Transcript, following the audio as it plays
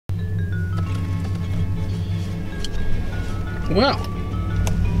Well,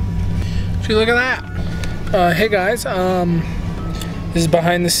 see, look at that. Hey guys, this is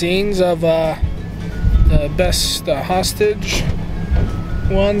behind the scenes of the best hostage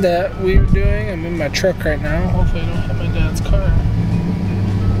one that we were doing. I'm in my truck right now. Hopefully I don't hit my dad's car.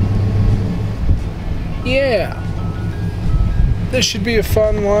 Yeah, this should be a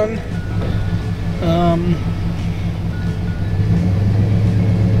fun one.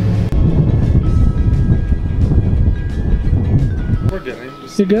 We're good.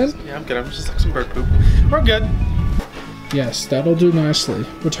 You good? Yeah, I'm good. I'm just like some bird poop. We're good. Yes, that'll do nicely.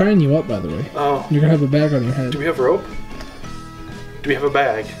 We're tying you up, by the way. Oh. You're gonna have a bag on your head. Do we have rope? Do we have a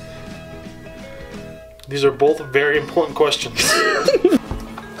bag? These are both very important questions.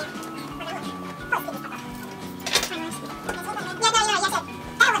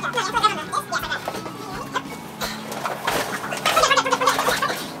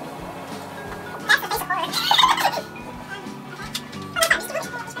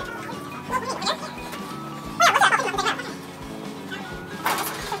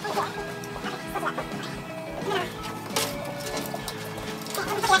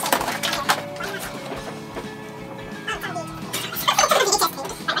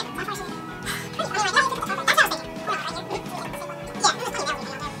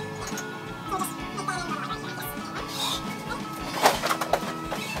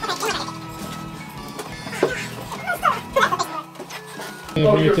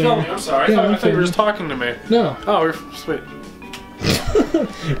 Oh, you're filming. I'm sorry. Yeah, I thought you were just talking to me. No. Oh, you're sweet.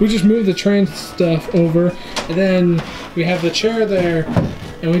 We just moved the train stuff over, and then we have the chair there,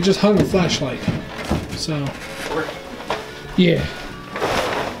 and we just hung a flashlight. So, yeah.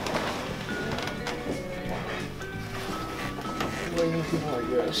 I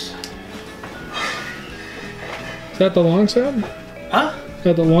guess. Is that the long side? Huh? Is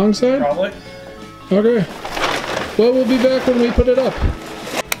that the long side? Probably. Okay. Well, we'll be back when we put it up.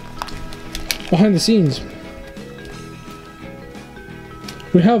 Behind the scenes.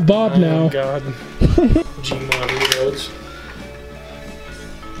 We have Bob now. Oh god. Gmod reloads.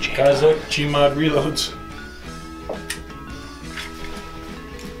 Guys, look, Gmod reloads.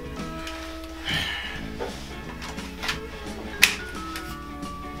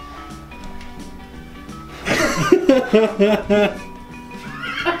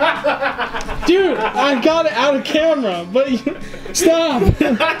 Dude, I got it out of camera, but you, stop.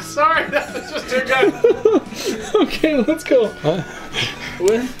 I'm sorry, that was just too good. Okay, let's go.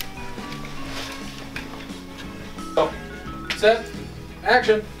 Win. Oh. Set.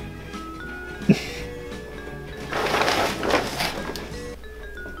 Action.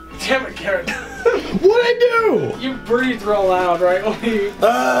 Damn it, Garrett. What'd I do? You breathed real loud, right? You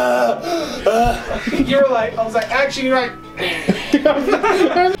were like, I was like, action, you're like.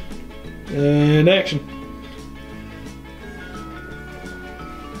 And action.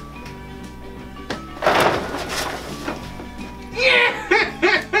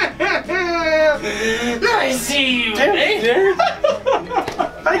 I see you, Darren.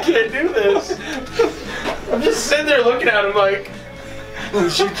 I can't do this. I'm just sitting there looking at him like, oh,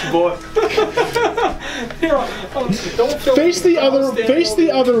 shoot you, boy. Don't Face the other. Face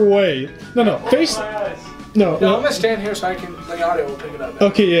the other way. No, no. Face. No. No, I'm gonna stand here so I can. The audio will pick it up.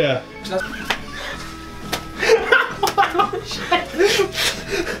 Okay, yeah.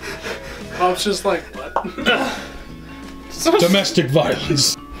 Bob's just like, what? Domestic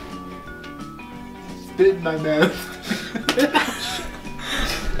violence. Spit in my mouth.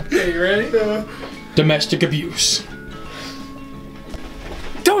 Okay, you ready? Domestic abuse.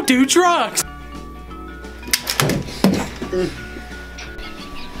 Don't do drugs!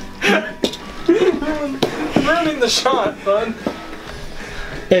 Ruining the shot, bud.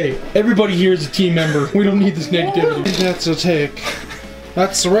 Hey, everybody here is a team member. We don't need this negativity. That's a take.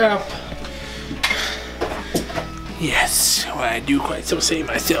 That's a wrap. Yes, well, I do quite so say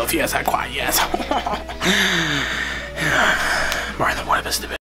myself. Yes, I quite, yes. More than one of us to be.